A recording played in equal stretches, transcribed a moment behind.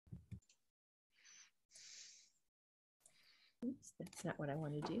Oops, that's not what I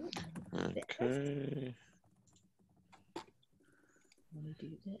want to do. Okay. I want to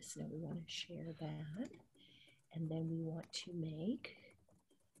do this. Now we want to share that. And then we want to make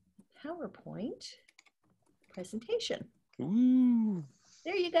a PowerPoint presentation. Woo.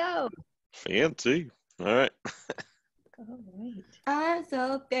 There you go. Fancy. All right. All right. I'm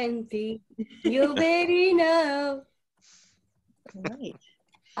so fancy. You already know. All right.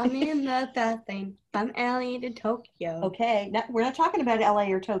 I'm in the fast lane from LA to Tokyo. Okay. We're not talking about LA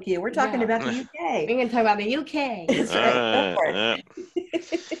or Tokyo. We're talking about the UK. We're going to talk about the UK. That's right. Go for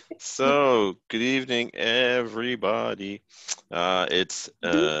it. So, good evening, everybody. It's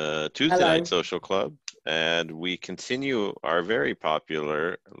Tuesday Hello. Night Social Club, and we continue our very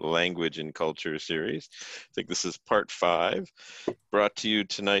popular language and culture series. I think this is part 5, brought to you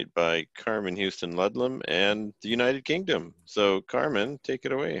tonight by Carmen Houston-Ludlam and the United Kingdom. So, Carmen, take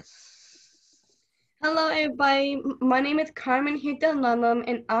it away. Hello, everybody. My name is Carmen Houston-Ludlam,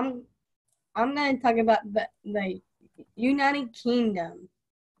 and I'm going to talk about the United Kingdom.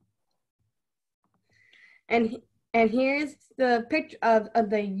 And here's the picture of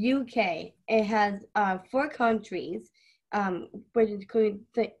the UK. It has 4 countries, which include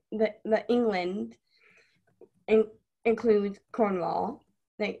the England, includes Cornwall,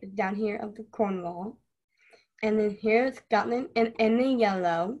 like down here of the Cornwall. And then here's Scotland in the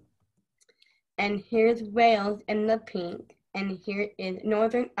yellow. And here's Wales in the pink. And here is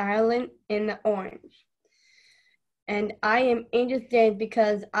Northern Ireland in the orange. And I am interested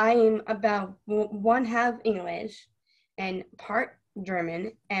because I am about 1/2 English and part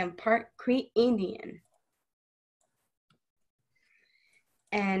German and part Cree Indian.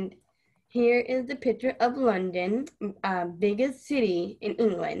 And here is the picture of London, biggest city in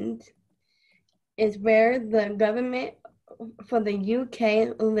England, is where the government for the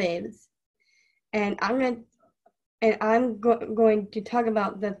UK lives. And I'm going to talk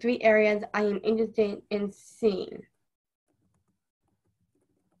about the 3 areas I am interested in seeing.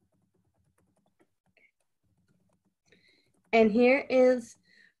 And here is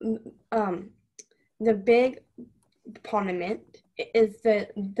the big parliament is the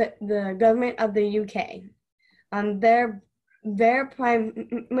government of the UK. Their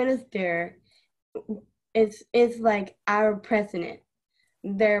prime minister is like our president.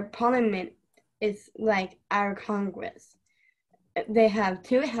 Their parliament is like our Congress. They have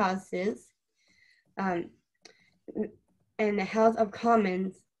 2 houses, and the House of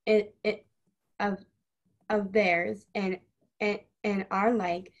Commons of theirs and are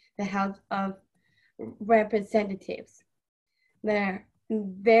like the House of Representatives.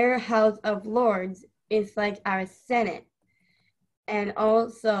 Their House of Lords is like our Senate, and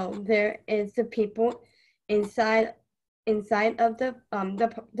also there is the people inside of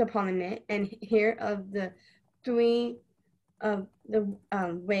the parliament, and here of the 3 of the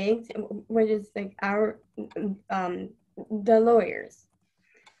Whigs, which is like our the lawyers,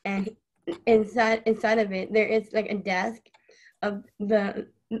 and inside of it there is like a desk of the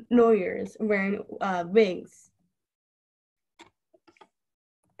lawyers wearing wigs.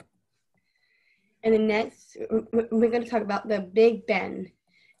 And the next, we're going to talk about the Big Ben.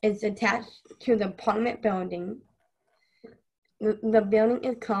 It's attached to the Parliament building. The building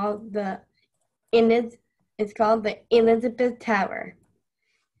is called the Elizabeth Tower.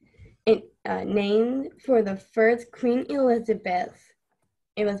 It named for the first Queen Elizabeth.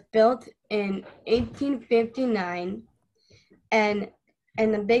 It was built in 1859, and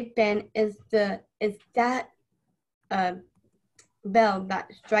the Big Ben is that bell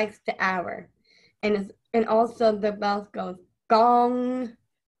that strikes the hour, and also the bell goes gong.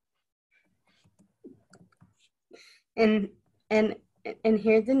 And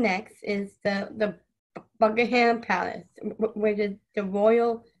here's the next is the Buckingham Palace, which is the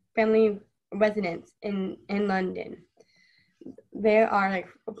royal family residence in London. There are like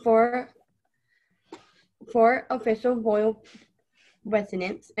four official royal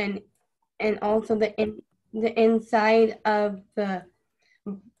residents, and also the inside of the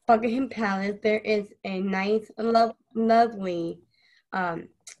Buckingham Palace there is a nice lovely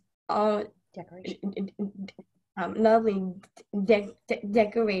Decoration. Lovely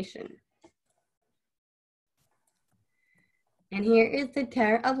decoration. And here is the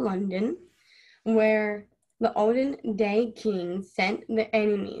Tower of London, where the olden day king sent the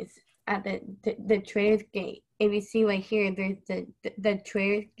enemies at the Traitors' Gate. If you see right here, there's the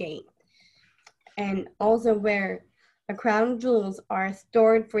Traitors' Gate, and also where the crown jewels are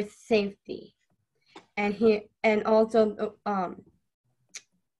stored for safety. And here, and also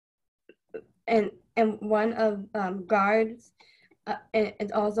and one of guards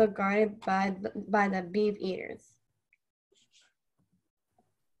is also guarded by the beef eaters.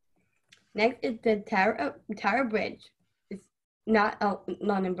 Next is the Tower Bridge. It's not a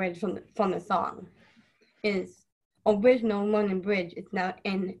London Bridge from the song. It's original London Bridge. It's now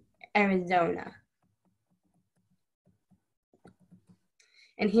in Arizona.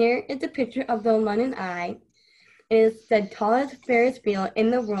 And here is a picture of the London Eye. It is the tallest Ferris wheel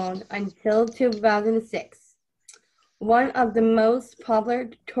in the world until 2006. One of the most popular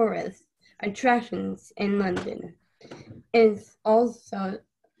tourist attractions in London. Is also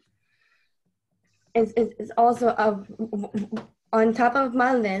on top of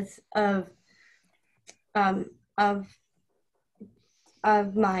my list of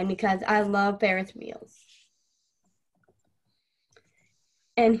mine because I love Ferris wheels.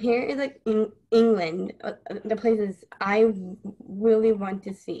 And here is like England, the places I really want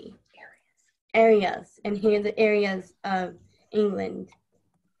to see. Areas. And here are the areas of England.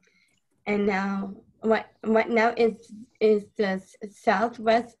 And now, right now is the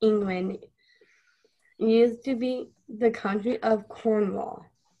southwest England. Used to be the country of Cornwall.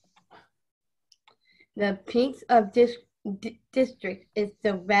 The peaks of this district is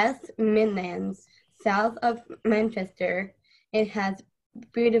the West Midlands, south of Manchester. It has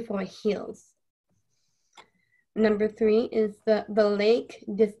beautiful hills. Number 3 is the Lake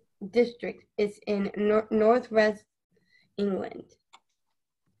District. It's in northwest England.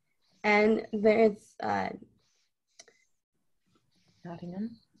 And there's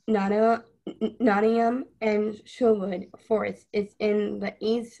Nottingham and Sherwood Forest. It's in the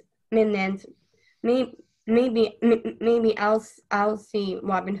East Midlands. Maybe I'll see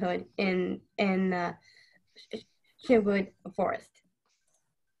Robin Hood in Sherwood Forest.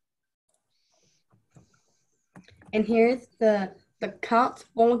 And here's the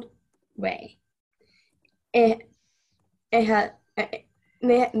Cotswold Way. They have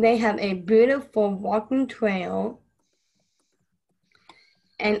a beautiful walking trail.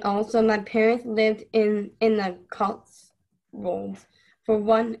 And also my parents lived in the Cotswolds for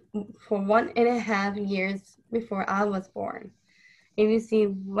 1.5 years before I was born. If you see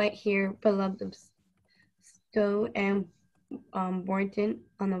right here below the Stowe and Boynton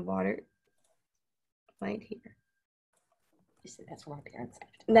on the water, right here. You said that's where my parents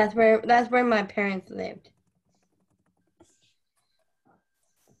lived. That's where my parents lived.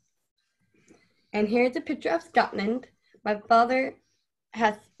 And here's a picture of Scotland. My father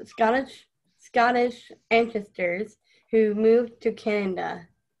has Scottish ancestors who moved to Canada,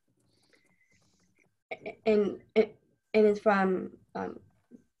 and is from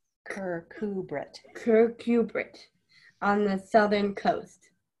Kirkcudbright on the southern coast.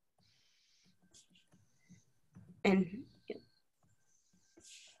 And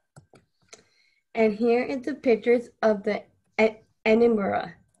here is the pictures of the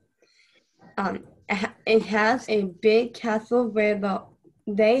Edinburgh. It has a big castle where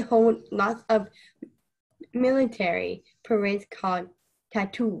they hold lots of military parades called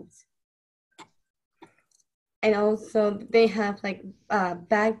tattoos. And also they have like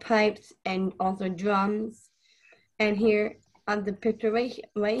bagpipes and also drums. And here on the picture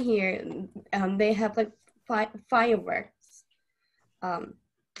right here, they have like fireworks. And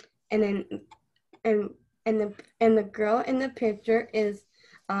then the girl in the picture is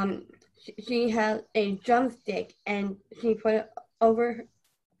she has a drumstick and she put it over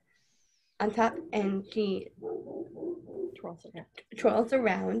on top and she twirls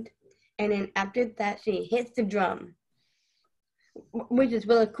around, and then after that she hits the drum, which is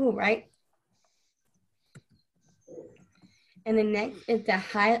really cool, right? And the next is the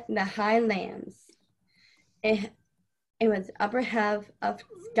Highlands. It was upper half of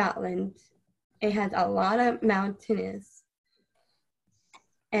Scotland. It has a lot of mountains,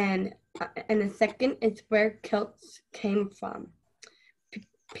 and the second is where Celts came from.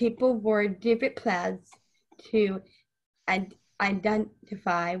 People wore different plaids to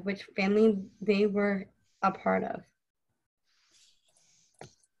identify which family they were a part of.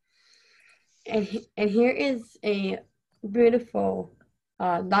 And here is a beautiful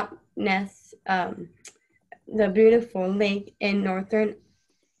Loch Ness, the beautiful lake in northern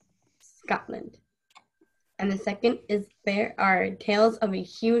Scotland. And the second is there are tales of a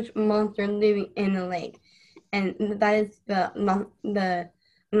huge monster living in the lake, and that is the Loch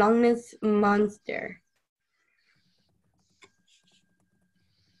Ness monster.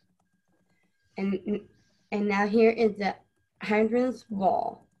 And now here is the Hadrian's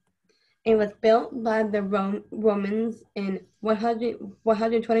Wall. It was built by the Romans in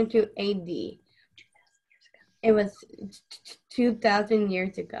 122 AD. It was 2,000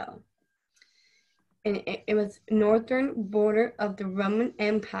 years ago. And it was northern border of the Roman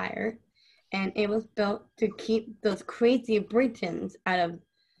Empire, and it was built to keep those crazy Britons out of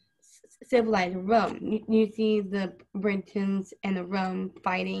civilized Rome. You see the Britons and the Rome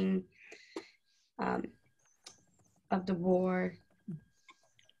fighting of the war.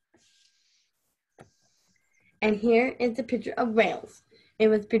 And here is a picture of Wales. It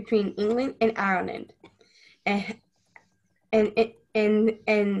was between England and Ireland, and it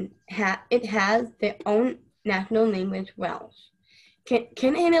has their own national language, Welsh.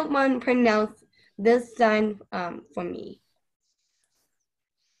 Can anyone pronounce this sign for me?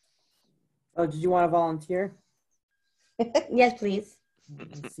 Oh, did you want to volunteer? Yes, please.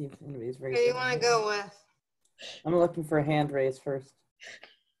 Let's see if anybody's Who raised. do you want to go with? I'm looking for a hand raise first,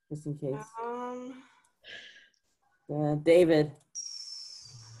 just in case. David.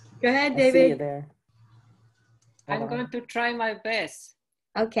 Go ahead, I see you David. there. I'm going to try my best.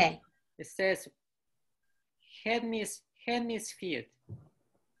 Okay. It says hemisphere.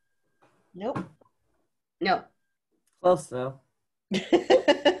 Nope. No. Close though.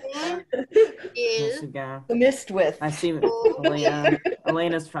 Is The missed with. I see Elena.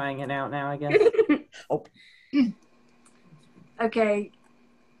 Elena's trying it out now, I guess. Oh. Okay.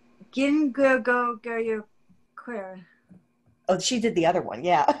 Gin go your queer. Oh, she did the other one.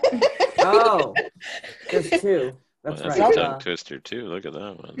 Yeah. Oh, there's two. That's That's right. a tongue twister too. Look at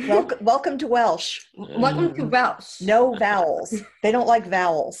that one. Welcome to Welsh. Yeah. Welcome to Welsh. No vowels. They don't like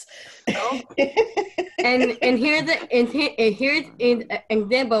vowels. And here's an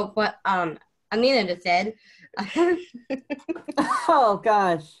example of what Anita just said. Oh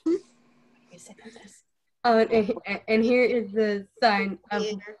gosh. And here is the sign of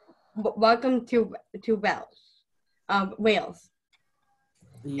welcome to Wales.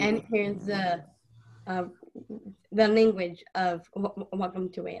 And here's the language of welcome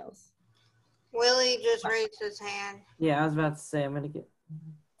to Wales. Willie just raised his hand. Yeah, I was about to say I'm gonna get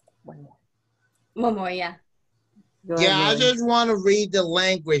One more. One more, yeah. Go ahead, Yeah, I Lily. just want to read the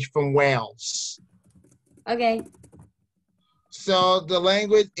language from Wales. Okay. So the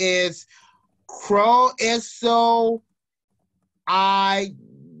language is Croeso I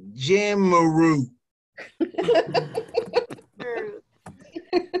Jimaru.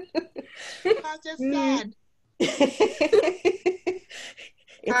 I just said.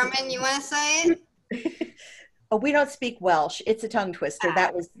 Carmen, you want to say it? Oh, we don't speak Welsh. It's a tongue twister.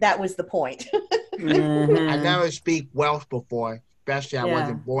 That was the point. I Mhm. never speak Welsh before, especially I Yeah.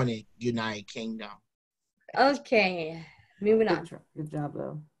 wasn't born in United Kingdom. Okay. Moving on. Good job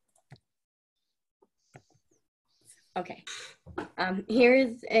though. Okay. Here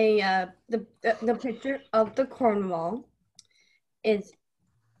is the picture of the Cornwall. It's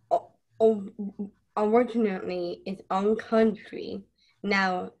unfortunately its own country,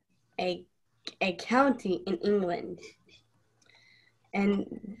 now a county in England,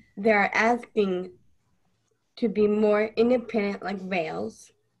 and they're asking to be more independent like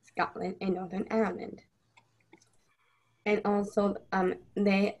Wales, Scotland, and Northern Ireland. And also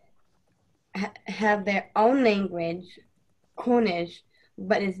they have their own language, Cornish,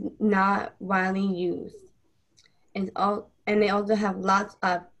 but it's not widely used. And they also have lots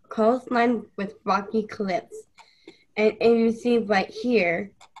of coastline with rocky cliffs. And you see right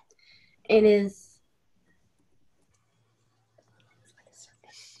here, it's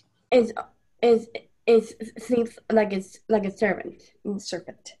seems like it's like a serpent.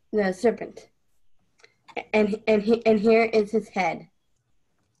 Serpent. The serpent. And here is his head.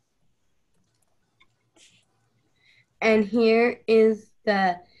 And here is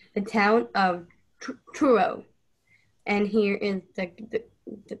the town of Truro, and here is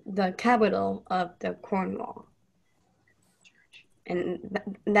the capital of the Cornwall, and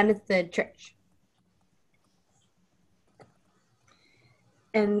that is the church.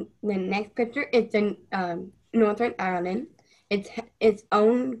 And the next picture is in Northern Ireland. It's its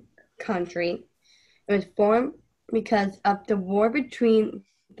own country. It was formed because of the war between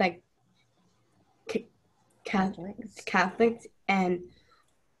the Catholics and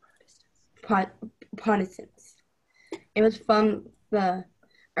Protestants. It was from the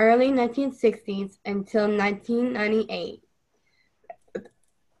early 1960s until 1998.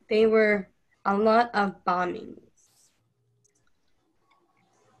 There were a lot of bombings.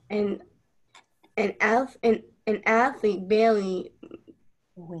 And an athlete, Bailey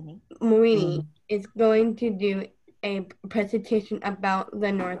Marini, is going to do a presentation about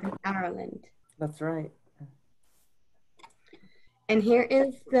the Northern Ireland. That's right. And here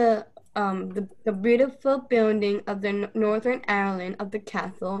is the beautiful building of the Northern Ireland of the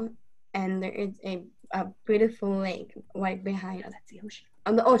castle, and there is a beautiful lake right behind us. That's the ocean.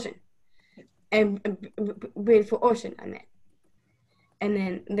 On the ocean, and beautiful ocean, I meant. And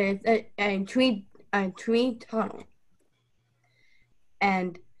then there's a tree tunnel,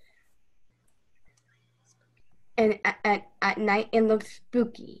 and and at night it looks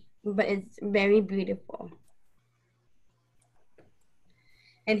spooky, but it's very beautiful.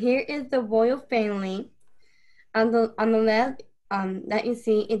 And here is the royal family. On the left, that you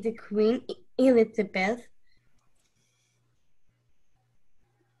see is the Queen Elizabeth,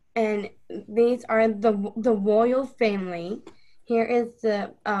 and these are the royal family. Here is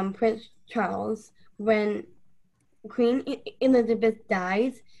the Prince Charles. When Queen Elizabeth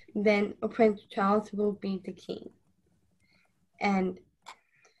dies, then Prince Charles will be the king. And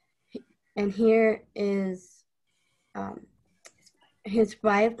here is his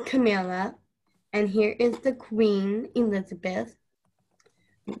wife Camilla, and here is the Queen Elizabeth.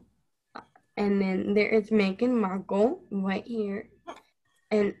 And then there is Meghan Markle right here,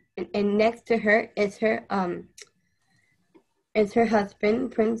 and next to her is her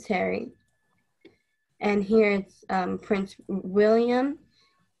husband Prince Harry. And here is Prince William.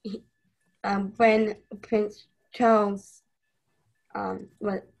 When Prince Charles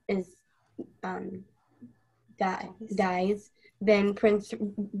dies, then Prince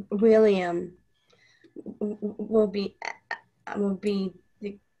William will be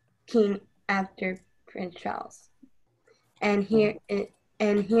the king after Prince Charles. And here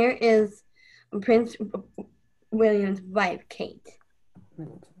is Prince William's wife, Kate.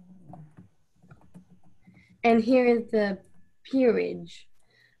 And here is the peerage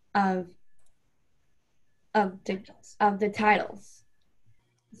of the titles.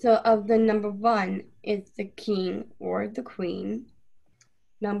 So of the number 1 is the king or the queen.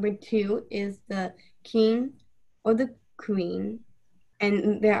 Number 2 is the king or the queen,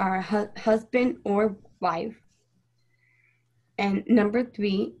 and there are husband or wife. And number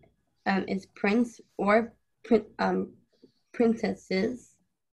 3 is prince or princesses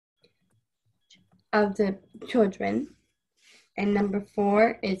of the children. And number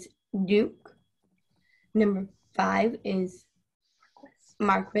 4 is duke. Number 5 is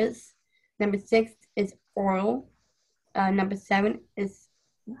marquis. Number 6 is earl. Number 7 is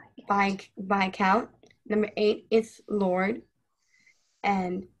viscount. Number 8 is lord.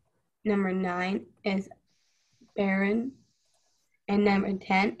 And number 9 is baron. And number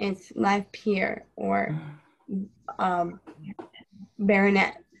 10 is life peer or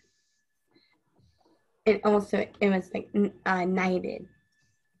baronet. And also it was like knighted.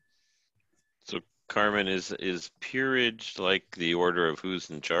 So Carmen, is peerage like the order of who's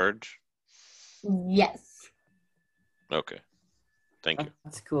in charge? Yes. Okay. Thank you.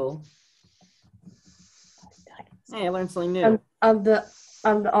 That's cool. Hey, I learned something new. Of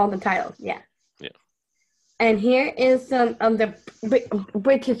all the titles, yeah. Yeah. And here is some of the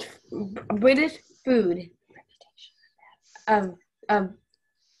British food.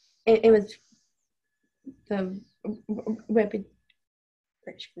 It was the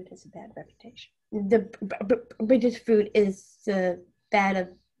British food has a bad reputation. The British food is bad of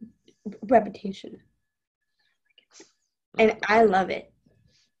reputation, and I love it.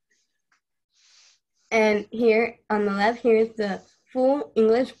 And here on the left, here is the full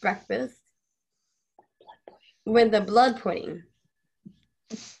English breakfast with the blood pudding.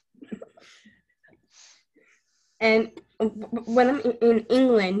 And when I'm in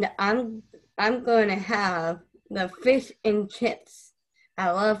England, I'm going to have the fish and chips.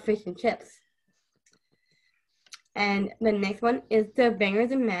 I love fish and chips. And the next one is the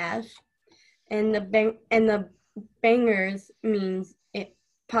bangers and mash. And the bangers means it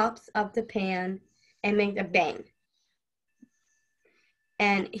pops up the pan and makes a bang.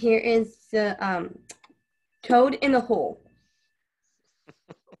 And here is the toad in the hole.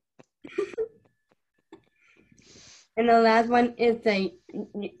 And the last one is the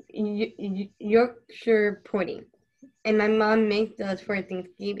Yorkshire pudding. And my mom makes those for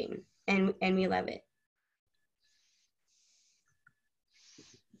Thanksgiving, and we love it.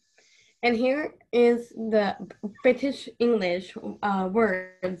 And here is the British English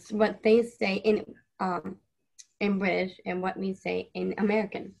words, what they say in British and what we say in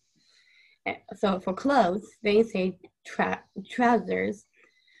American. So for clothes, they say trousers,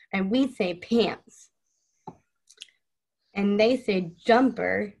 and we say pants. And they say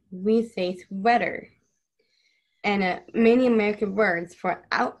jumper, we say sweater. And many American words for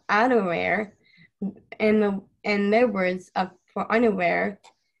outerwear, and their words for underwear,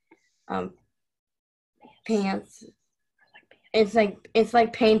 pants. It's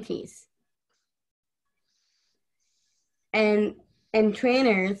like panties. And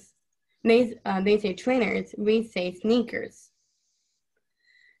trainers, they say trainers, we say sneakers.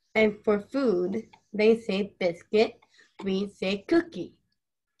 And for food, they say biscuit, we say cookie.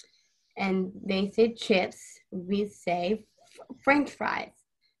 And they say chips, we say French fries.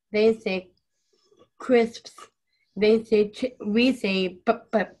 They say crisps, They say we say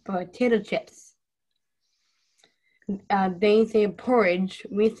potato chips. They say porridge.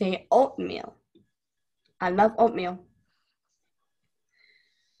 We say oatmeal. I love oatmeal.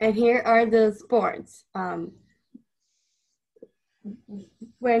 And here are the sports.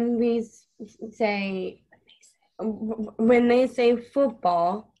 When we say when they say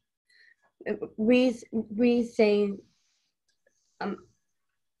football, we say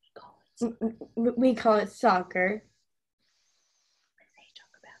we call it soccer.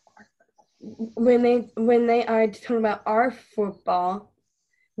 When they are talking about our football,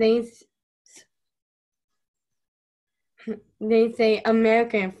 they say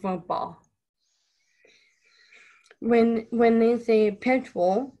American football. When they say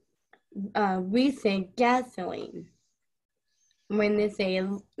petrol, we say gasoline. When they say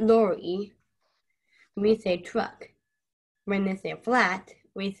lorry, we say truck. When they say flat,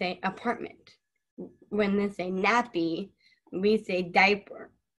 we say apartment. When they say nappy, we say diaper.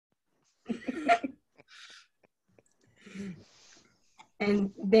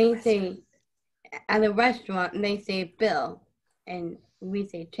 And they say, at a restaurant, they say bill, and we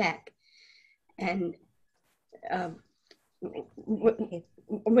say check. And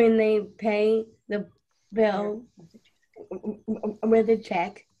when they pay the bill with a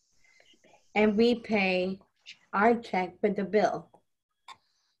check, and we pay our check with the bill.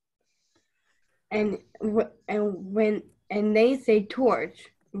 And when they say torch,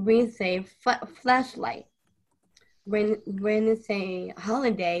 we say flashlight. When they say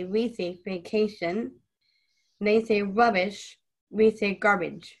holiday, we say vacation. They say rubbish, we say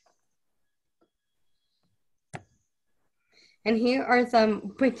garbage. And here are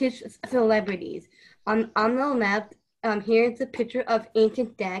some British celebrities. On the left, here's a picture of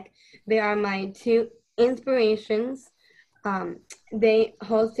Ancient Deck. They are my two inspirations. They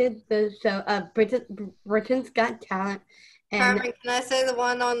hosted the show Britain's Got Talent. And Carmen, can I say the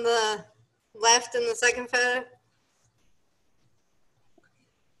one on the left in the second photo?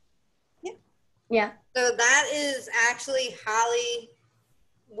 Yeah. So that is actually Holly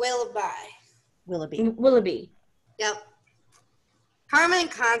Willoughby. Yep. Carmen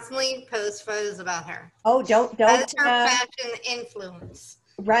constantly posts photos about her. Oh, don't That's her fashion influence.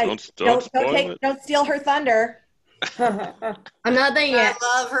 Right. Don't spoil it. Don't steal her thunder. I'm not there yet.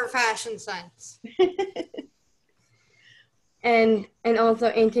 I love her fashion sense. and also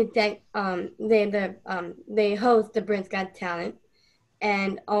Ancient Deck, they host the Britain's Got Talent,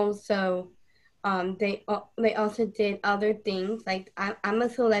 and also they also did other things like I'm a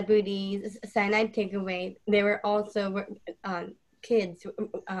Celebrity, Cyanide Takeaway. They were also kids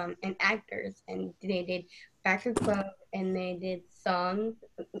and actors, and they did Factor Club, and they did songs.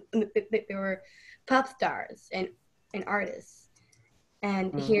 They were pop stars and artists.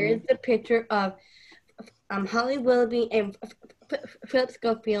 And here's the picture of Holly Willoughby and Philip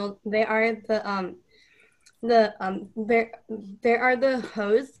Schofield. They are they are the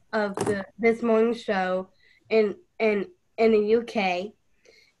hosts of this morning show in the UK,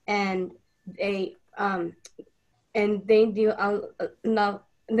 and they do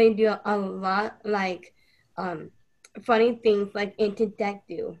a lot like funny things like Ancient Deck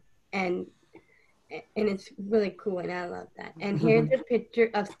do, and it's really cool, and I love that. And here's a picture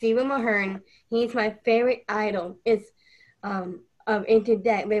of Stephen Mahern. He's my favorite idol. It's of Ancient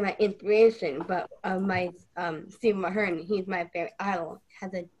Deck, made my inspiration, but my Stephen Mahern, he's my favorite idol.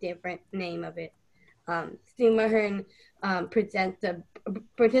 Has a different name of it. Stephen Mahern presents the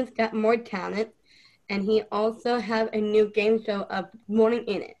Britain's Got More Talent, and he also have a new game show of Morning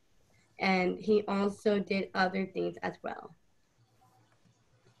in It, and he also did other things as well.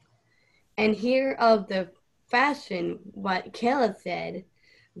 And here of the fashion, what Kayla said,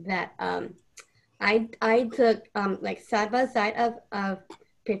 that I took like side by side of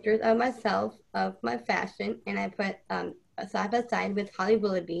pictures of myself, of my fashion, and I put a side by side with Holly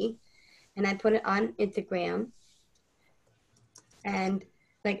Willoughby, and I put it on Instagram. And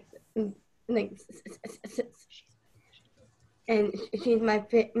and she's my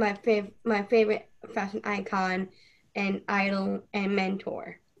favorite fashion icon and idol and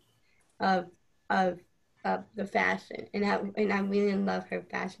mentor of the fashion, and I really love her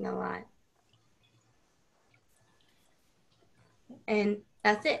fashion a lot. And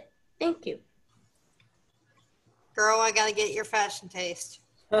that's it. Thank you. Girl, I gotta get your fashion taste.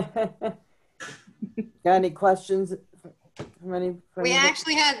 Got any questions from any? We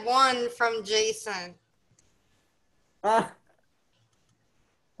actually had one from Jason.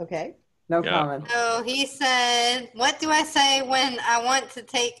 Okay. No comment. So he said, "What do I say when I want to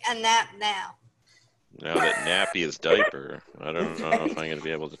take a nap now?" Now that nappy is diaper, I don't know if I'm going to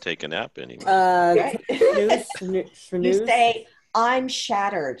be able to take a nap anymore. You say, I'm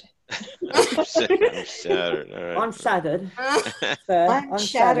shattered. I'm shattered. All right. I'm shattered. I'm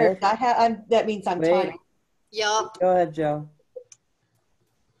shattered. That means I'm tired. Yup. Go ahead, Joe.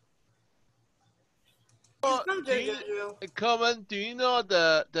 Carmen, do you know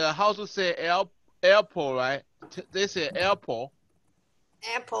the how to say airport, right? They say airport.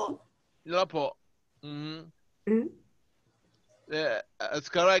 Airport. Airport. Yeah, it's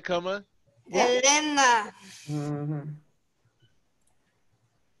correct, Carmen. Elena.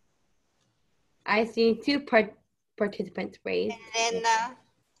 I see two participants raised. Elena.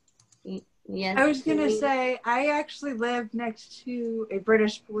 Yes. I was gonna say I actually lived next to a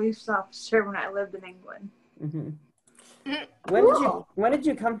British police officer when I lived in England. When did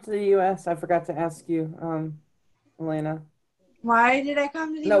you come to the U.S.? I forgot to ask you, Elena. Why did I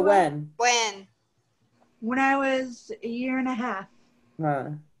come to the No, US? when? When I was a year and a half.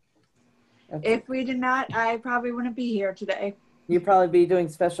 If we did not, I probably wouldn't be here today. You'd probably be doing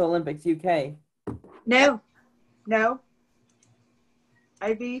Special Olympics UK. No.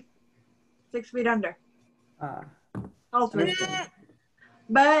 I'd be 6 feet under. All three.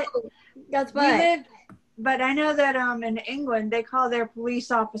 But that's why. But I know that in England they call their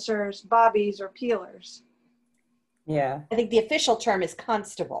police officers bobbies or peelers. Yeah. I think the official term is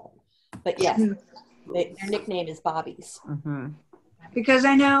constable. But yes, their nickname is bobbies. Because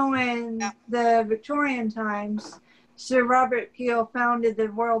I know in the Victorian times, Sir Robert Peel founded the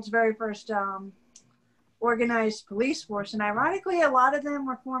world's very first organized police force. And ironically, a lot of them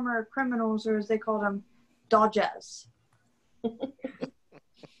were former criminals, or as they called them, dodgers.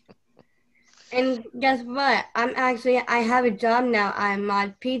 And guess what? I have a job now. I'm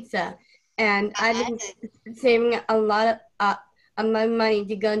on pizza. And I've been saving a lot of my money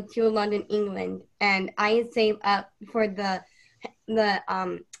to go to London, England. And I saved up for the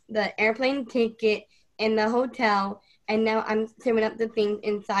airplane ticket and the hotel. And now I'm saving up the things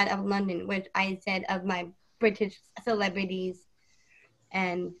inside of London, which I said of my British celebrities.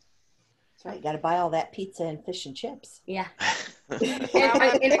 And that's right. You got to buy all that pizza and fish and chips. Yeah.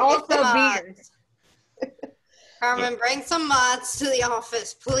 and also beers. Carmen, bring some mods to the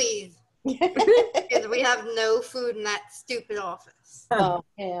office, please. Because we have no food in that stupid office. Oh,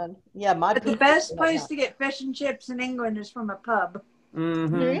 man. Yeah, but the best place to get fish and chips in England is from a pub.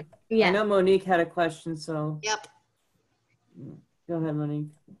 Yeah. I know Monique had a question, so. Yep. Go ahead,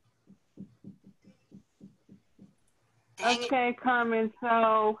 Monique. Okay, Carmen.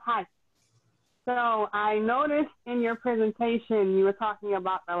 So, hi. So, I noticed in your presentation you were talking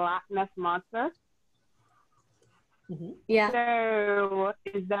about the Loch Ness Monster. Yeah. So,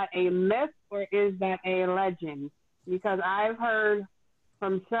 is that a myth or is that a legend? Because I've heard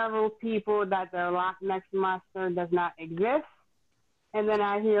from several people that the Loch Ness Monster does not exist. And then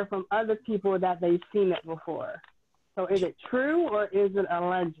I hear from other people that they've seen it before. So is it true or is it a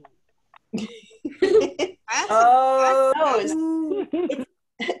legend?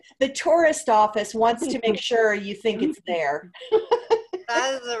 The tourist office wants to make sure you think it's there.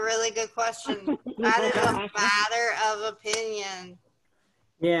 That is a really good question. That is a matter of opinion.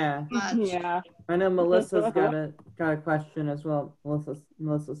 Yeah. Yeah. I know Melissa's got a question as well.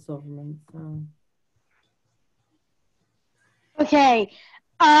 Melissa Silverman. So. Okay.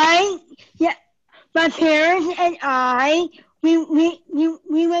 My parents and I, we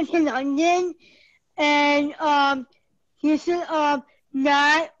went to London, and you should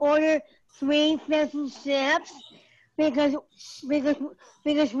not order 3 fish and chips because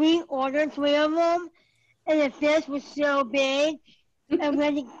we ordered 3 of them, and the fish was so big, and we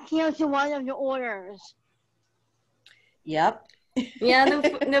had to cancel one of the orders. Yep. Yeah,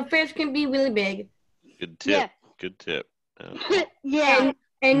 the fish can be really big. Good tip. Yeah. Good tip. Yeah.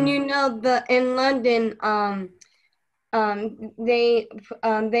 And you know in London, they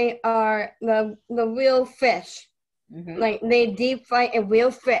are the real fish. Like they deep fry a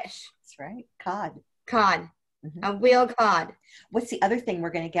real fish. That's right. Cod. A real cod. What's the other thing we're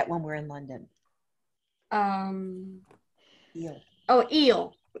going to get when we're in London? Eel. Oh,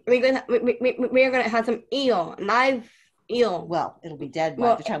 eel. We're gonna have some eel, live eel. Well, it'll be dead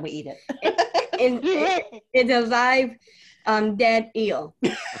by the time we eat it. It's a live, dead eel.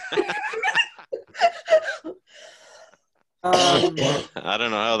 I don't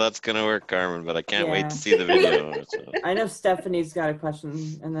know how that's going to work, Carmen, but I can't wait to see the video. So. I know Stephanie's got a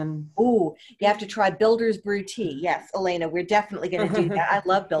question, and then... Ooh, you have to try Builder's Brew Tea. Yes, Elena, we're definitely going to do that. I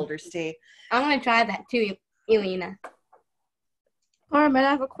love Builder's Tea. I'm going to try that too, Elena. Carmen,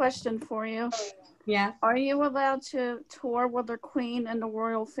 I have a question for you. Yeah. Are you allowed to tour where the Queen and the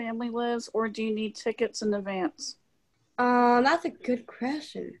royal family lives, or do you need tickets in advance? That's a good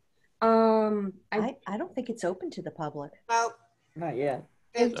question. I don't think it's open to the public. No. Not yet.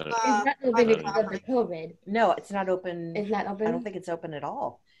 It's not open because of the COVID. No, it's not open. It's not open? I don't think it's open at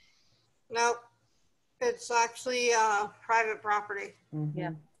all. No. It's actually private property. Mm-hmm.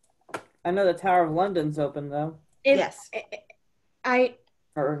 Yeah. I know the Tower of London's open though. Yes.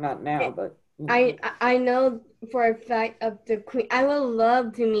 Or not now, but I know for a fact of the Queen. I would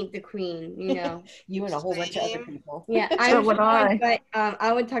love to meet the Queen. You know, you and a whole bunch of other people. Yeah, So would I. But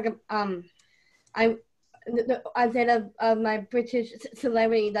I would talk. I said of my British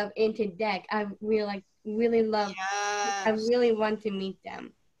celebrity love into deck. I really love. Yes. I really want to meet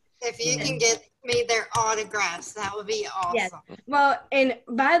them. If you can get me their autographs, that would be awesome. Yes. Well, and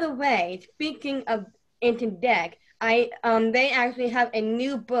by the way, speaking of into deck, they actually have a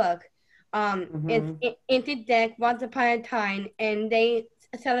new book. It's Into Deck Once Upon a Time, and they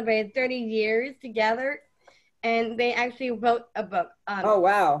celebrated 30 years together, and they actually wrote a book. Oh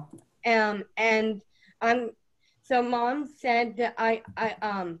wow! And so Mom said that I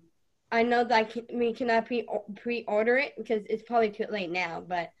know that we cannot pre-order it because it's probably too late now,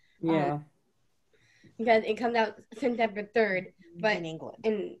 but yeah, because it comes out September 3rd, but in England.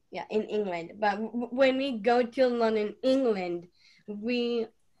 In England. But when we go to London, England,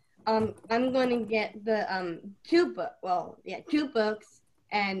 I'm going to get the two books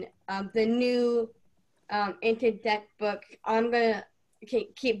and the new Into Deck book. I'm gonna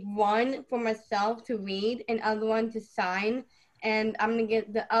keep one for myself to read and other one to sign, and I'm gonna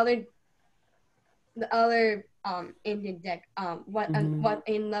get the other Into Deck. What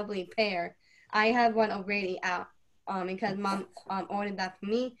a lovely pair. I have one already out because Mom ordered that for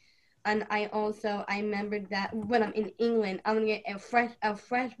me. And I remembered that when I'm in England, I'm gonna get a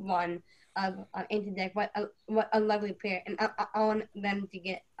fresh one of Into Deck. What a lovely pair, and I want them to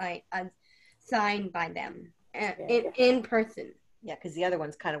get signed by them in person. Yeah, because the other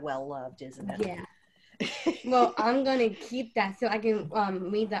one's kind of well loved, isn't it? Yeah. Well, I'm gonna keep that so I can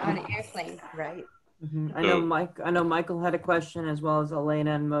read that on an airplane. Right. I know Michael had a question as well as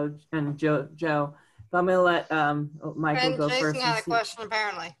Elena and Joe. But I'm gonna let Michael And go Jason first. had a question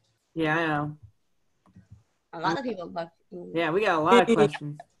apparently. Yeah, I know. A lot of people love. Yeah, we got a lot of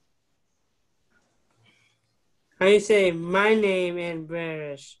questions. How do you say my name in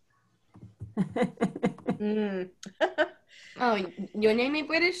British? Oh, your name is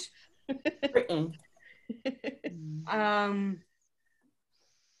British? Britain.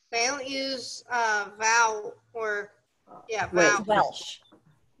 They don't use vowel or vowel. Welsh.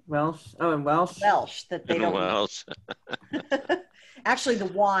 Welsh. Oh, in Welsh. Welsh that they don't. Welsh. Actually, the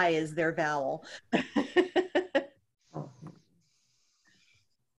Y is their vowel.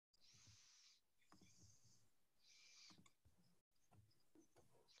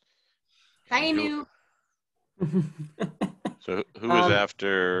 Hi, New. So who is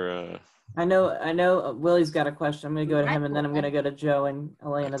after? I know. Willie's got a question. I'm going to go to him, and then I'm going to go to Joe and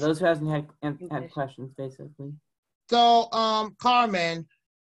Elena. Those who hasn't had questions, basically. So, Carmen,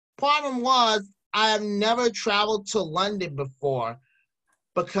 problem was I have never traveled to London before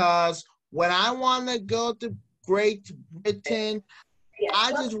because when I want to go to Great Britain,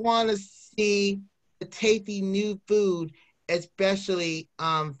 I just want to see the tasty new food, especially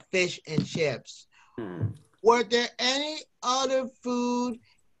fish and chips. Were there any other food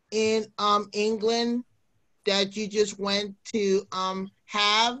in England that you just went to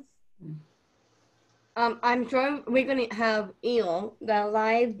have? I'm sure we're gonna have eel, the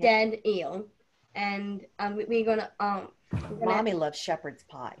live dead eel, and we're gonna Mommy loves shepherd's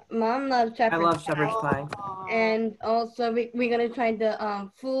pie. Mom loves shepherd's pie. I love shepherd's pie. And also we're gonna try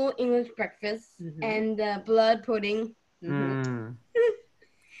the full English breakfast and the blood pudding. Girl,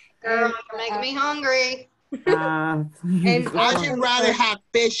 you're making me hungry. And I should rather have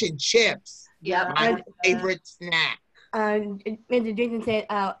fish and chips. Yep. My favorite snack. Mr. Jason said,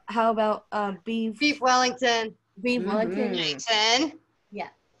 how about beef? Beef Wellington. Beef Wellington. Jason. Yeah.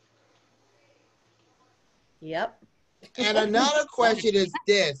 Yep. And another question is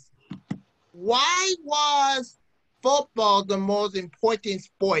this. Why was football the most important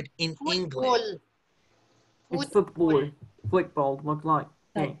sport in England? It's football. Football look like.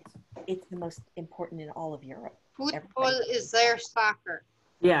 But it's the most important in all of Europe. Football is their soccer.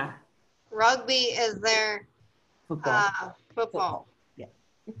 Yeah. Rugby is their football. Yeah.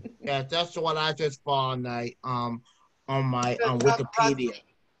 Yeah, that's what I just saw on my Wikipedia.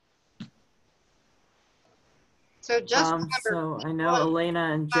 So just remember, so I know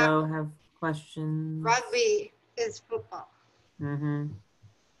Elena and Joe have questions. rugby is football.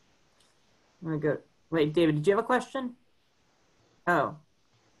 I'm gonna go. Wait, David, did you have a question? Oh,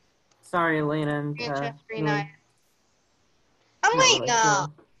 sorry, Elena and Lily.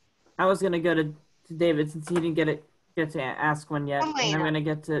 Elena. I was gonna go to David since he didn't get to ask one yet, and I'm Elena.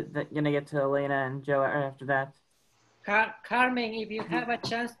 gonna get to Elena and Joe right after that. Carmen, if you have a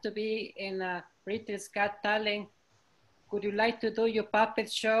chance to be in Britain's Got Talent, would you like to do your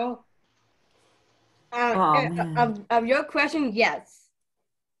puppet show? Of your question, yes.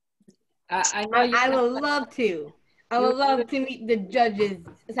 I know you I would love to. I would love to meet the judges,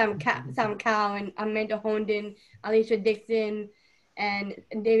 Sam Cowell and Amanda Honden, Alicia Dixon, and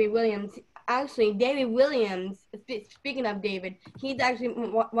David Williams. Actually, David Williams, speaking of David, he's actually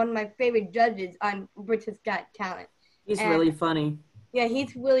one of my favorite judges on Britain's Got Talent. He's really funny. Yeah,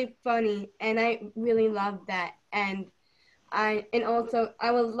 he's really funny, and I really love that. And also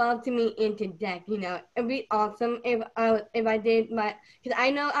I would love to meet Into Deck. You know, it'd be awesome if I did my, because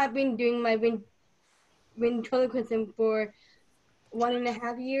I know I've been doing my ventriloquism for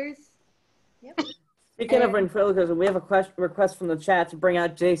 1.5 years. Yep. Speaking of ventriloquism, we have a request from the chat to bring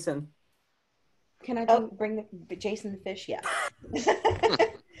out Jason. Can I bring Jason the fish? Yeah.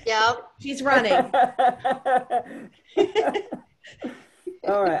 Yep. She's running.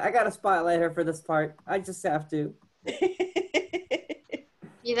 All right, I got to spotlight her for this part. I just have to.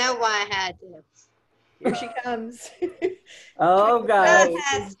 You know why I had to. Here she comes. Oh, God.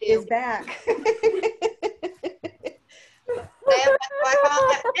 Is back.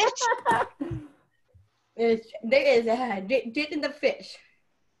 There is a Jason the fish.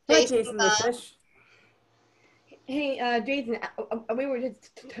 Hi, Jason the fish. Hey, Jason, we were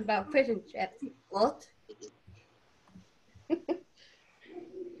just talking about fish and chips. What?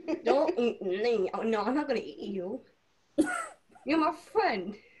 Don't eat me. Oh, no, I'm not going to eat you. You're my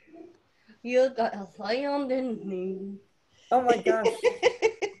friend. You got a sound in me. Oh, my gosh.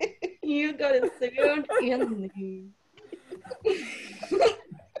 You got a sound in me.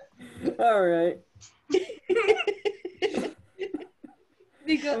 All right.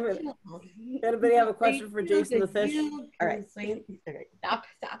 Anybody have a question for Jason the fish? All right. Stop.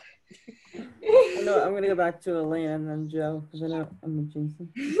 I'm going to go back to Elena and then Joe, because I know I'm with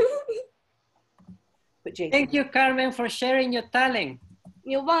Jason. But Jason. Thank you, Carmen, for sharing your talent.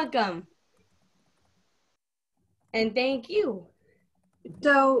 You're welcome. And thank you.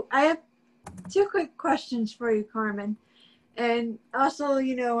 So I have 2 quick questions for you, Carmen. And also,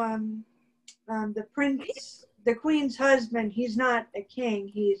 you know, the queen's husband, he's not a king.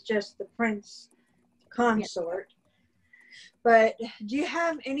 He's just the prince consort. Yeah. But do you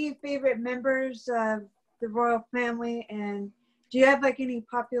have any favorite members of the royal family? And do you have like any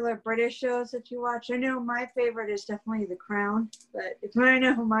popular British shows that you watch? I know my favorite is definitely The Crown, but if you want to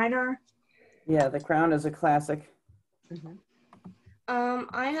know who mine are. Yeah, The Crown is a classic. Mm-hmm.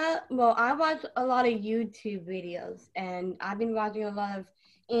 I watch a lot of YouTube videos, and I've been watching a lot of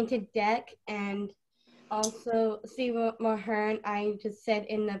Into Deck and also Stephen Mahern. I just said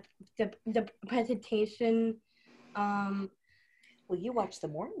in the presentation. Well, you watch the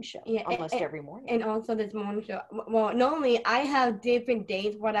morning show almost every morning. And also this morning show. Well, normally I have different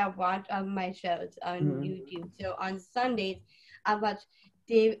days what I watch of my shows on YouTube. So on Sundays, I watch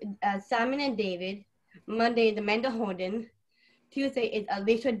Simon and David. Monday is Amanda Holden. Tuesday is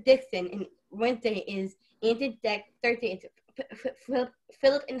Alicia Dixon. And Wednesday is Into Deck. Thursday is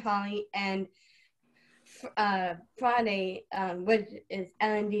Philip and Holly. And Friday, which is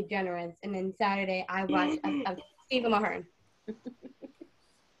Ellen DeGeneres. And then Saturday, I watch Stephen Mahern.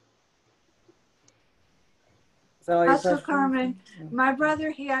 Also, Carmen, my brother,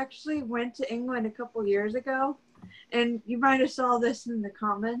 he actually went to England a couple years ago, and you might have saw this in the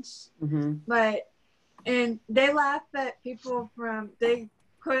comments, and they laugh at people they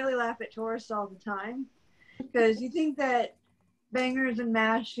clearly laugh at tourists all the time, because you think that bangers and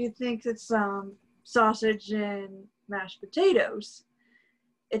mash, you think it's sausage and mashed potatoes.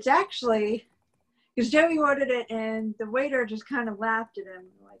 It's actually, because Joey ordered it and the waiter just kind of laughed at him,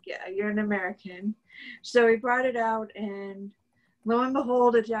 like, yeah, you're an American. So he brought it out, and lo and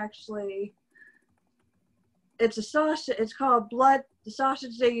behold, it's a sausage. It's called blood. The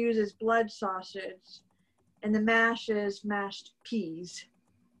sausage they use is blood sausage, and the mash is mashed peas.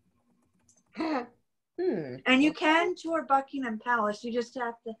 And you can tour Buckingham Palace. You just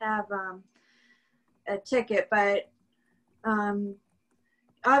have to have a ticket, but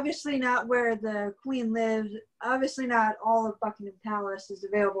obviously not where the Queen lives. Obviously not all of Buckingham Palace is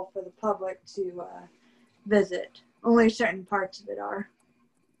available for the public to visit. Only certain parts of it are.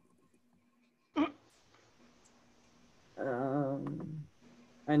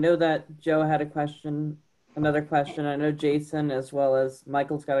 I know that Joe had a question another question. I know Jason as well as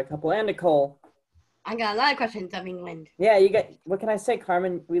Michael's got a couple, and Nicole. I got a lot of questions of England. Yeah, you got. What can I say,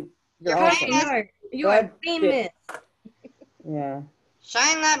 Carmen? You're awesome. You are famous. Yeah.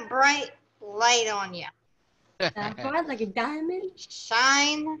 Shine that bright light on you. Bright like a diamond.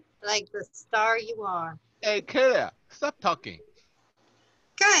 Shine like the star you are. Hey, Kayla, stop talking.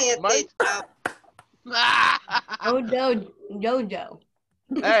 Cállate, Joe. Oh, Jojo.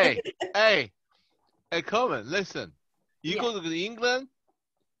 Hey, Carmen, listen. You go to England,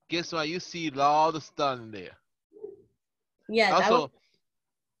 guess what? You see a lot of stuff in there. Yes.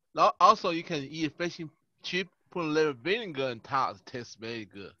 Also, you can eat fish and chip, put a little vinegar and toss. It tastes very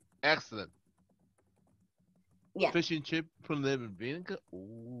good. Excellent. Yeah. Fish and chip, put a little vinegar.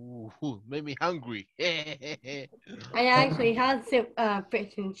 Ooh, made me hungry. I actually had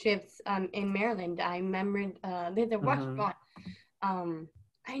fish and chips in Maryland. I remembered there's a restaurant.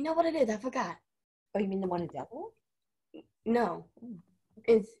 I know what it is. I forgot. Oh, you mean the one in Devil? No,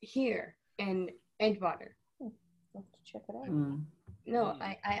 it's here in Edgewater. I'll have to check it out. No,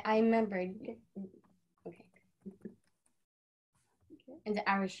 I remembered. Okay. In the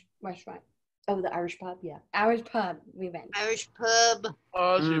Irish restaurant. Oh, the Irish pub, yeah. Irish pub we went. Irish pub.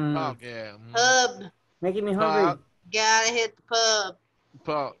 Pub, yeah. Pub. Making me hungry. Gotta hit the pub.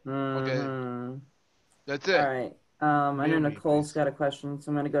 Pub. Okay. That's it. All right. I know Nicole's got a question, so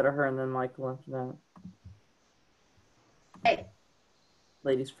I'm going to go to her and then Michael after that. Hey.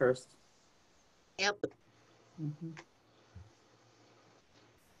 Ladies first. Yep.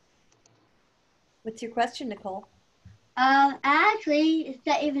 What's your question, Nicole? Actually, it's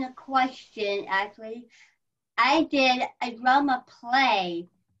not even a question, actually. I did a drama play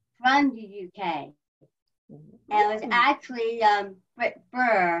from the UK. And it was actually Britt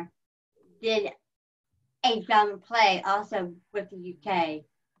Burr did a drama play also with the UK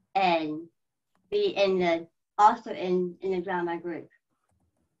and be also in the drama group.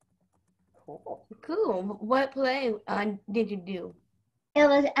 Cool. What play did you do? It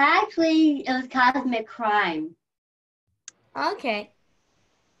was Cosmic Crime. Okay.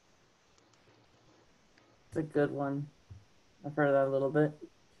 It's a good one. I've heard that a little bit.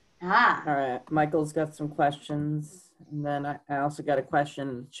 Ah. All right. Michael's got some questions. And then I also got a question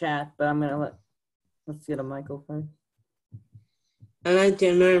in the chat, but I'm going to let's get a Michael first. I like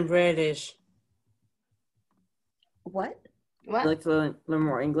to learn British. What? You like to learn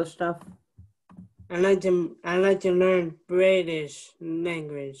more English stuff? I like to learn British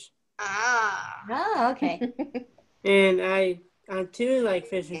language. Oh, okay. And I too like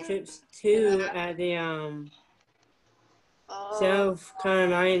fish and chips too at the South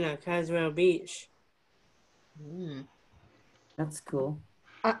Carolina Caswell Beach. That's cool.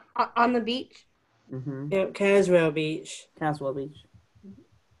 On the beach? Yep, Caswell Beach. Caswell Beach.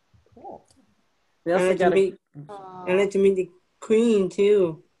 Cool. We also I like to meet the Queen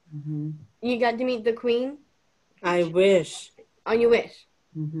too. You got to meet the Queen? I wish. Oh, you wish?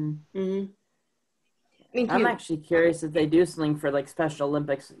 Me I'm too. actually curious if they do something for like Special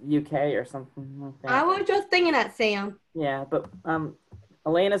Olympics UK or something like that. I was just thinking that, Sam. Yeah, but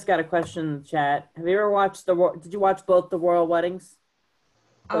Elena's got a question in the chat. Have you ever watched did you watch both the royal weddings?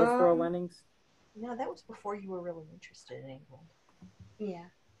 Both royal weddings? No, that was before you were really interested in England. Yeah.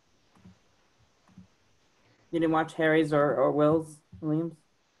 You didn't watch Harry's or Will's, Williams?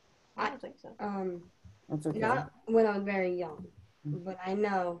 I don't think so. That's okay. Not when I was very young, but I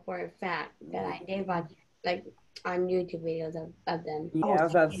know for a fact that I did watch like on YouTube videos of them. Yeah, I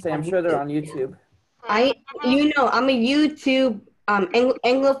was about to say, I'm sure they're on YouTube. I'm a YouTube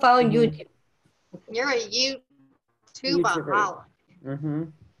Anglophone YouTube. You're a YouTuber.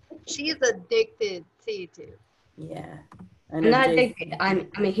 She's addicted to YouTube. Yeah. I'm not addicted. I'm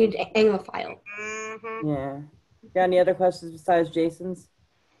a huge Anglophile. Yeah. Got any other questions besides Jason's?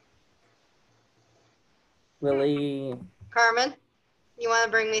 Willie. Carmen, you want to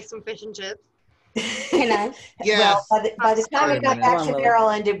bring me some fish and chips? Can I? Well, by the time it got back to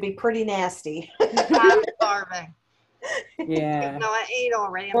Maryland, it'd be pretty nasty. I'm starving. Yeah. No, I ate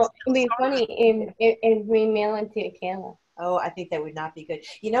already. Well, it'd be funny if we mail it to Kayla. Oh, I think that would not be good.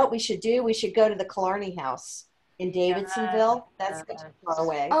 You know what we should do? We should go to the Killarney House in Davidsonville. That's not too far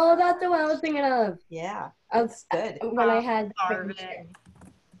away. Oh, that's the one I was thinking of. Yeah, that's good. When I had starving.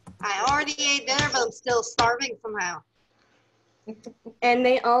 I already ate dinner, but I'm still starving somehow. And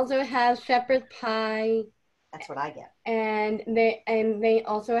they also have shepherd's pie. That's what I get. And they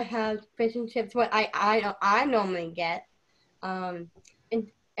also have fish and chips. What I normally get.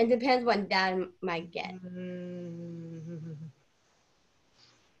 It depends what Dad might get.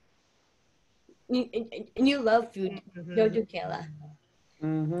 You love food, don't you, Kayla?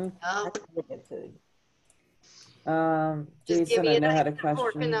 That's really good food. Just give Jason, me I know an had a extra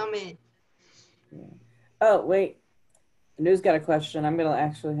fork and question. I'm in. Oh, wait. Anu's got a question. I'm going to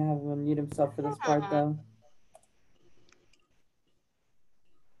actually have him unmute himself for this part, though.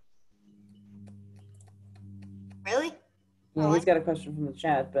 Really? Yeah, he's got a question from the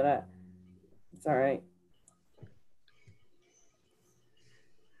chat, but it's all right.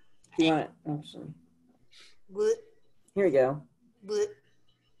 Do you want it? Actually. What? Here we go. What?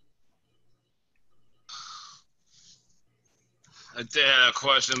 I did have a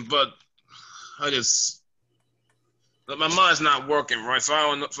question, but my mind's not working right, so I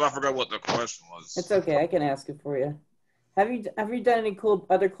don't know, so I forgot what the question was. It's okay. I can ask it for you. Have you done any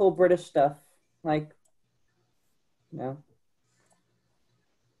other cool British stuff? Like, no.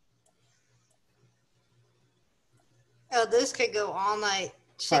 Oh, this could go all night.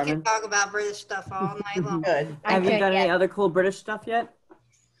 She Carmen? could talk about British stuff all night long. Good. Have you done any other cool British stuff yet?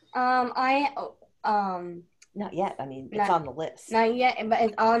 Not yet. I mean, it's on the list. Not yet, but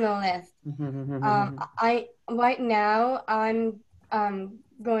it's on the list. I right now I'm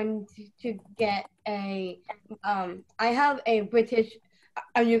going to get a I have a British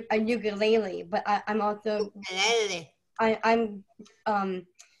a ukulele, but I'm also but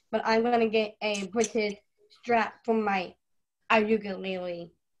I'm gonna get a British strap for my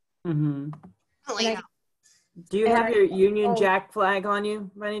ukulele. Do you have your Union Jack flag on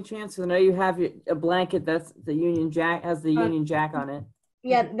you by any chance? I know you have a blanket that's the Union Jack has the Union Jack on it.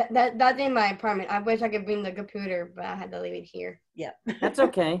 Yeah, that's in my apartment. I wish I could bring the computer, but I had to leave it here. Yeah, that's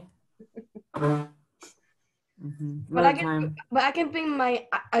okay. But I can bring my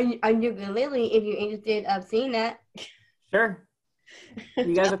ukulele if you're interested of seeing that. Sure.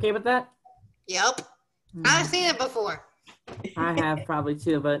 You guys okay with that? Yep. I've seen it before. I have probably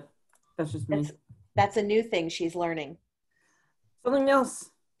too, but that's just me. That's a new thing she's learning. Something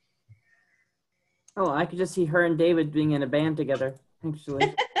else. Oh, I could just see her and David being in a band together,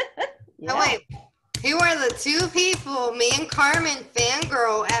 actually. Oh, wait. Who are the two people me and Carmen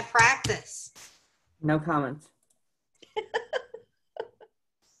fangirl at practice? No comment.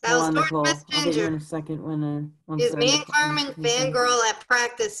 That was Nicole. Northwest I'll get you in Ginger. a second when Is me and Carmen fangirl at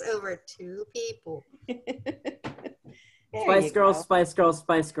practice over two people. Spice Girls, Spice Girls,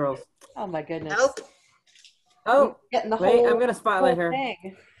 Spice Girls. Oh my goodness. Nope. Oh, getting the wait, whole, I'm going to spotlight her.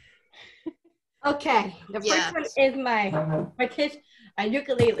 thing. Okay, the first one is my British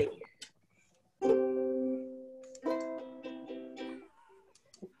ukulele.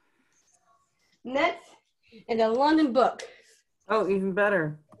 Next is a London book. Oh, even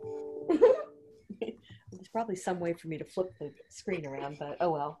better. There's probably some way for me to flip the screen around, but oh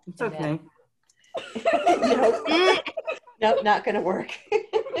well. It's okay. Nope, not going to work.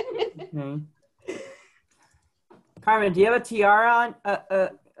 Okay. Carmen, do you have a tiara on,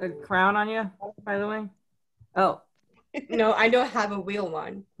 a crown on you, by the way? Oh. No, I don't have a real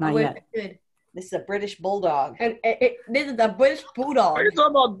one. Not yet. Good. This is a British bulldog. And this is a British bulldog. Are you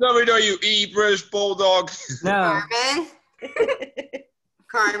talking about WWE British Bulldog? No. Carmen?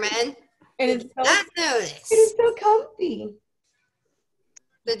 Carmen? And it's so, not notice. It is so comfy.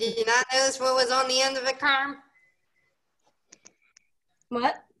 Did you not notice what was on the end of it, Carm?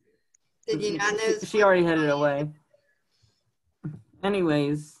 What? Did you not notice? She already had it away.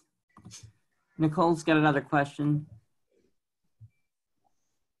 Anyways, Nicole's got another question.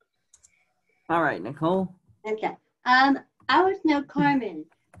 All right, Nicole. Okay. I want to know, Carmen,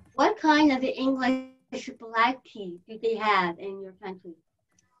 what kind of English black tea do they have in your country?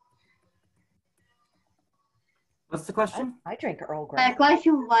 What's the question? I drink Earl Grey. My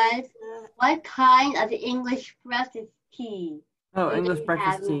question was, what kind of English breakfast tea? Oh, English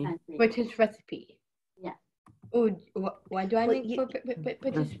breakfast tea. British recipe. Yeah. Oh, why do I need for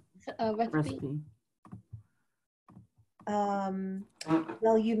British recipe?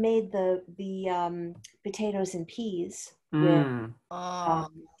 Well, you made the potatoes and peas with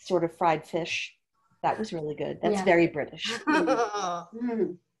sort of fried fish. That was really good. That's very British.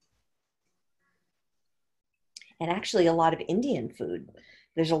 And actually a lot of Indian food.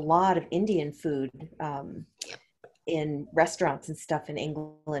 There's a lot of Indian food in restaurants and stuff in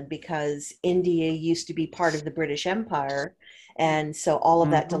England because India used to be part of the British Empire. And so all of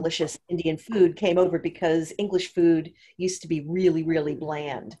that delicious Indian food came over because English food used to be really, really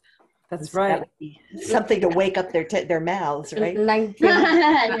bland. That's right. That would be something to wake up their mouths, right?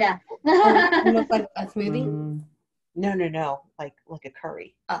 Yeah. Almost like a smoothie? No. Like a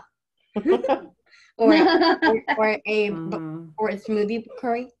curry. Or a smoothie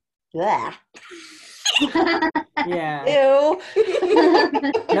curry? Yeah. Yeah. Ew.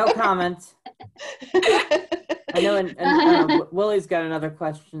 No comment. I know, and Willie's got another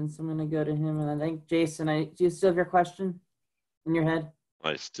question, so I'm going to go to him. And I think, Jason, do you still have your question in your head?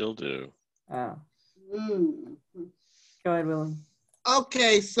 I still do. Oh. Go ahead, Willie.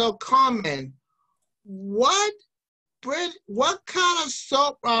 Okay, so Carmen, what kind of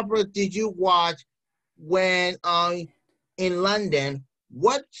soap opera did you watch when in London?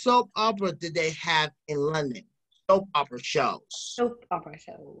 What soap opera did they have in London? Soap opera shows. Soap opera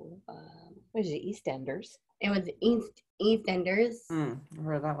show. What is it? EastEnders. It was EastEnders. I've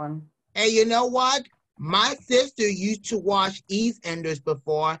heard that one. Hey, you know what? My sister used to watch EastEnders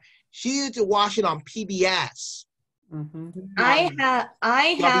before. She used to watch it on PBS. I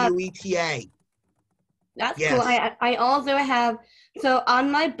have WETA. That's Yes. cool. I also have, so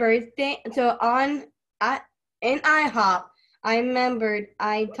on my birthday, in IHOP, I remembered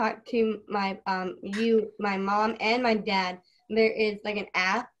I talked to my mom and my dad. There is like an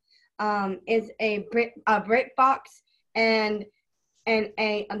app. It's a brick box and there's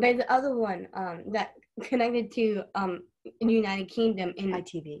the other one that connected to United Kingdom in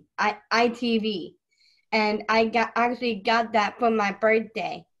ITV. And I actually got that for my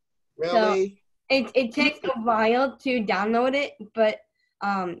birthday. Really? So it takes a while to download it, but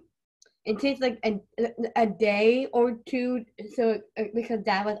it takes like a day or two. So because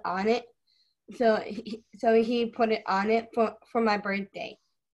Dad was on it, so he put it on it for my birthday.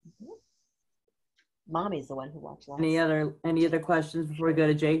 Mommy's the one who watched last. Any other questions before we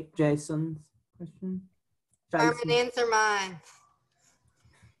go to Jason's question? Carmen, answer mine.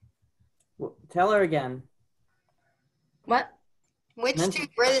 Tell her again. What? Which two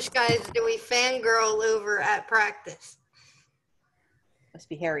British guys do we fangirl over at practice? Must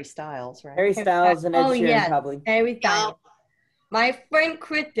be Harry Styles, right? Harry Styles and Ed Sheeran, probably. Harry Styles. My friend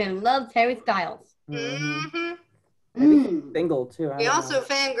Kristen loves Harry Styles. Maybe single too. We also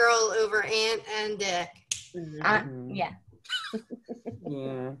fangirl over Ant and Dick. Yeah.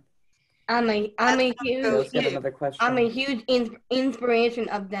 Yeah. I'm a huge inspiration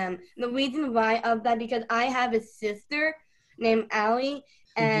of them. The reason why of that because I have a sister named Allie,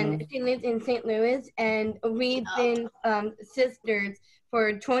 and she lives in St. Louis, and we've been sisters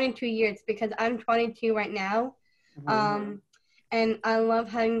for 22 years because I'm 22 right now. And I love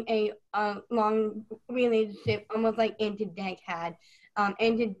having a long relationship, almost like Ant and Dec had. Ant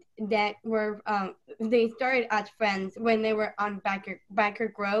and Dec were they started as friends when they were on Backer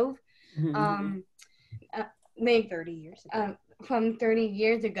Grove. 30 years ago. From 30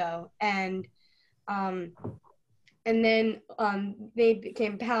 years ago, and then they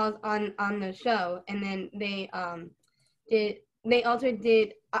became pals on the show, and then they also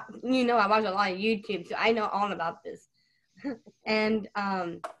did I watch a lot of YouTube, so I know all about this. And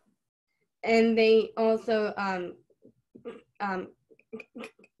they also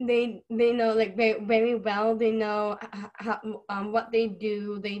they know like very well. They know how what they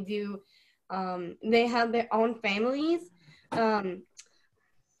do. They have their own families.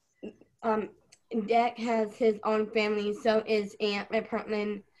 Dec has his own family. So is Aunt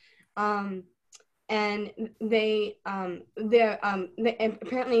Portland. And they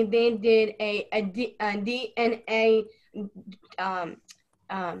apparently they did a DNA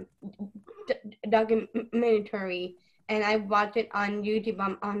documentary, and I watched it on YouTube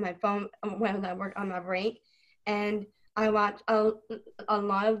on my phone when I work on my break, and I watched a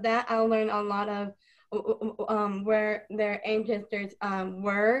lot of that. I learned a lot of where their ancestors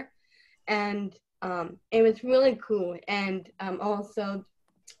were, and it was really cool. And also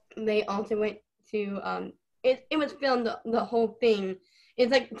they also went to it was filmed the whole thing.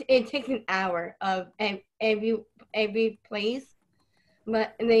 It's like it takes an hour of every place,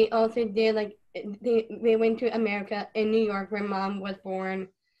 but they also did like they went to America in New York where Mom was born,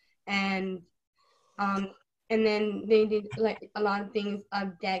 and then they did like a lot of things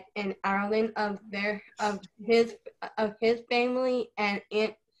of Dec in Ireland of his family, and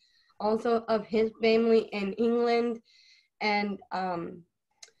also of his family in England, and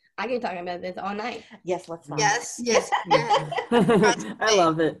I can talk about this all night. Yes, let's talk. Yes. I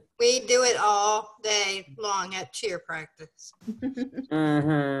love it. We do it all day long at cheer practice.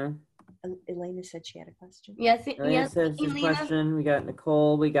 Elena said she had a question. Yes, Elena says a question. We got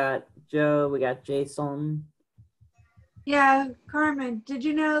Nicole, we got Joe, we got Jason. Yeah, Carmen, did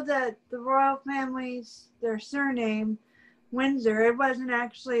you know that the royal family's, their surname, Windsor, it wasn't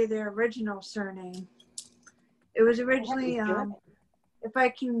actually their original surname. It was originally, if I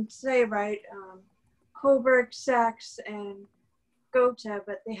can say right, Coburg, Saxe, and Gotha,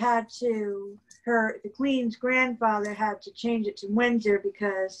 but they had to, the Queen's grandfather had to change it to Windsor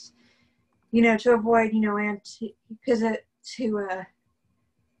because, to avoid,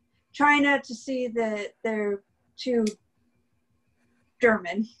 try not to see that their to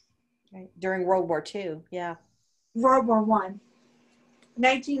German. Right. During World War II, yeah. World War One.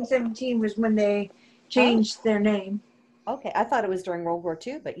 1917 was when they changed their name. Okay, I thought it was during World War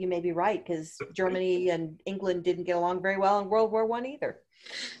II, but you may be right because Germany and England didn't get along very well in World War One either.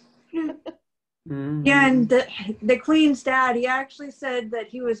 Yeah, and the Queen's dad, he actually said that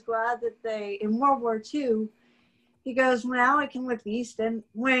he was glad that they, in World War II, he goes, well, now I can look east. And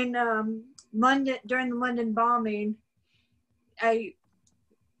when London, during the London bombing, he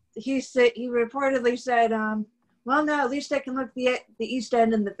reportedly said, well, no, at least I can look the East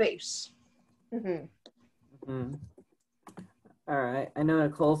End in the face. All right. I know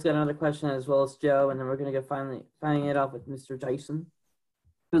Nicole's got another question as well as Joe, and then we're gonna go finding it off with Mr. Jason,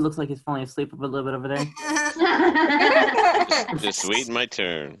 who looks like he's falling asleep a little bit over there. Just waiting my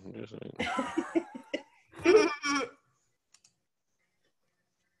turn. Just waiting.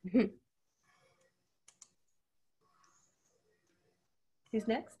 Who's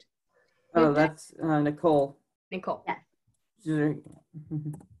next? Oh, that's Nicole. Nicole.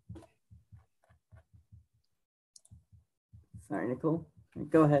 Sorry, Nicole.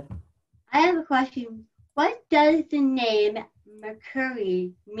 Go ahead. I have a question. What does the name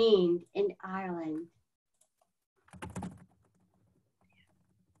Mercury mean in Ireland?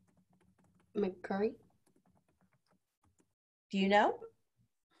 McCurry? Do you know?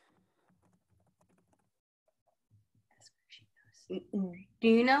 Do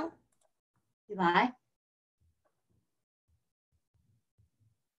you know? Do I?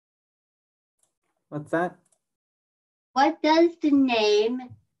 What's that? What does the name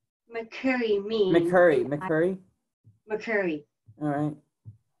Mercury mean? McCurry. Mercury. All right.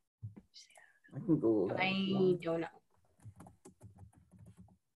 I can Google that. I don't know.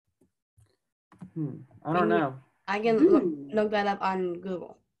 I don't know. I can look that up on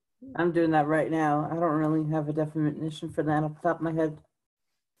Google. I'm doing that right now. I don't really have a definition for that off the top of my head.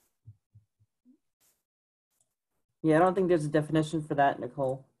 Yeah, I don't think there's a definition for that,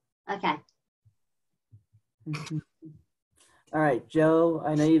 Nicole. Okay. All right, Joe,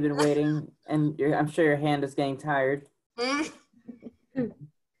 I know you've been waiting, and I'm sure your hand is getting tired.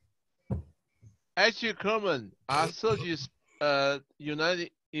 Actually, Carmen, I thought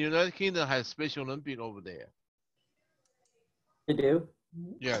United Kingdom has Special Olympic over there. They do?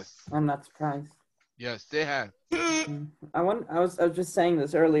 Yes. I'm not surprised. Yes, they have. I was just saying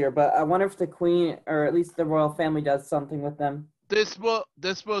this earlier, but I wonder if the Queen or at least the royal family does something with them. They sport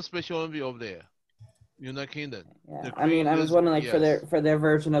Special Olympic over there. United Kingdom. Yeah. I mean, I was wondering, like, for their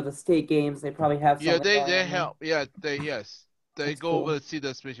version of the state games, they probably have something. Yeah, they help. Yeah, they That's go cool. over to see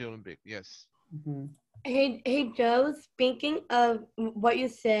the Special Olympic. Yes. Hey Joe, speaking of what you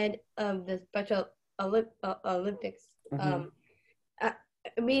said of the Special Olympics, it'd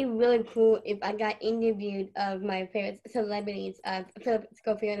be really cool if I got interviewed of my favorite celebrities, Philip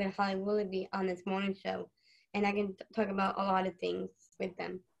Schofield and Holly Willoughby, on this morning show, and I can talk about a lot of things with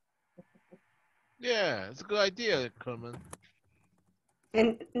them. Yeah, it's a good idea, Carmen.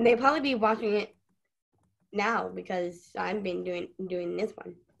 And they probably be watching it now because I've been doing this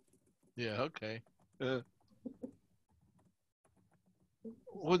one. Yeah. Okay.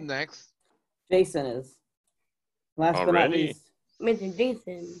 Who's next? Jason is. Last but not Already? least. Mr.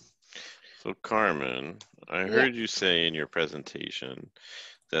 Jason. So, Carmen, I heard you say in your presentation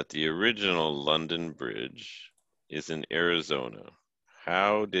that the original London Bridge is in Arizona.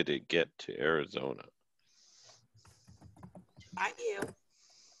 How did it get to Arizona? Not you.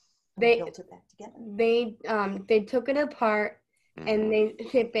 They built it back together. They took it apart and they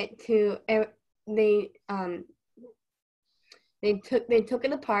ship it to they took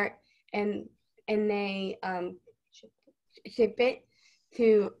it apart and they ship it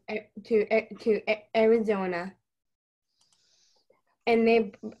to Arizona, and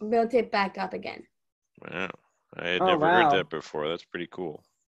they built it back up again. Wow. I had never heard that before. That's pretty cool.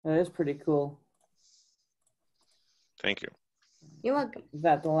 That is pretty cool. Thank you. You're welcome. Is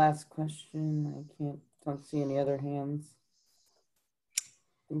that the last question? Don't see any other hands. I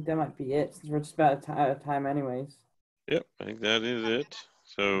think that might be it, since we're just about out of time anyways. Yep, I think that is it.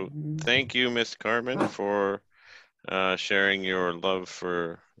 So thank you, Miss Carmen, for sharing your love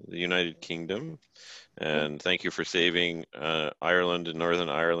for the United Kingdom. And thank you for saving Ireland and Northern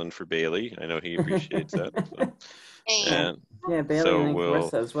Ireland for Bailey. I know he appreciates that. So. And yeah, Bailey so and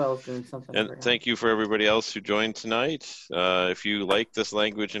Clarissa as well is doing something. And thank you for everybody else who joined tonight. If you like this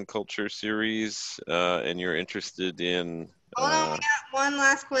language and culture series and you're interested in Hold on, we got one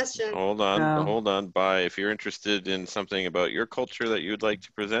last question. hold on. Bye. If you're interested in something about your culture that you'd like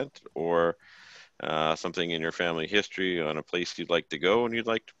to present, or something in your family history on a place you'd like to go and you'd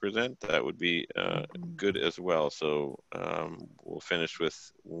like to present, that would be good as well. So we'll finish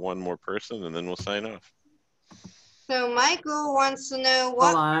with one more person and then we'll sign off. So Michael wants to know Hold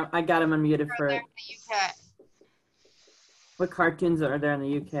what on, I got him unmuted for there it. in the UK. What cartoons are there in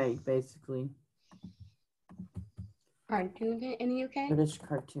the UK, basically? Cartoons in the UK? British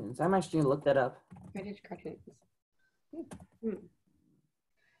cartoons. I'm actually gonna look that up. British cartoons.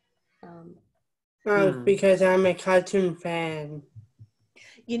 Because I'm a cartoon fan.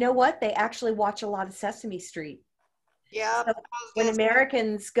 You know what? They actually watch a lot of Sesame Street. Yeah. So when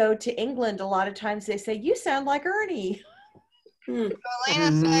Americans go to England, a lot of times they say, "You sound like Ernie." Elena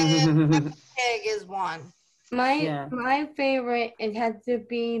saying Peppa Pig is one. My favorite, it had to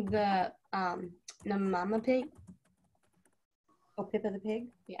be the Mama Pig. Oh, Pippa the Pig?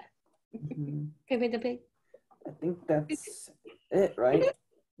 Yeah. Pippa the Pig. I think that's it, right?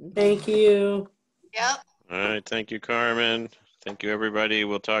 Thank you. Yep. All right. Thank you, Carmen. Thank you, everybody.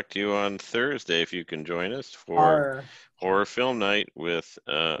 We'll talk to you on Thursday if you can join us for horror film night with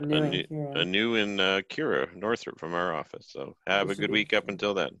a new in Kira, Northrop from our office. So have a good week up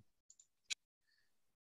until then.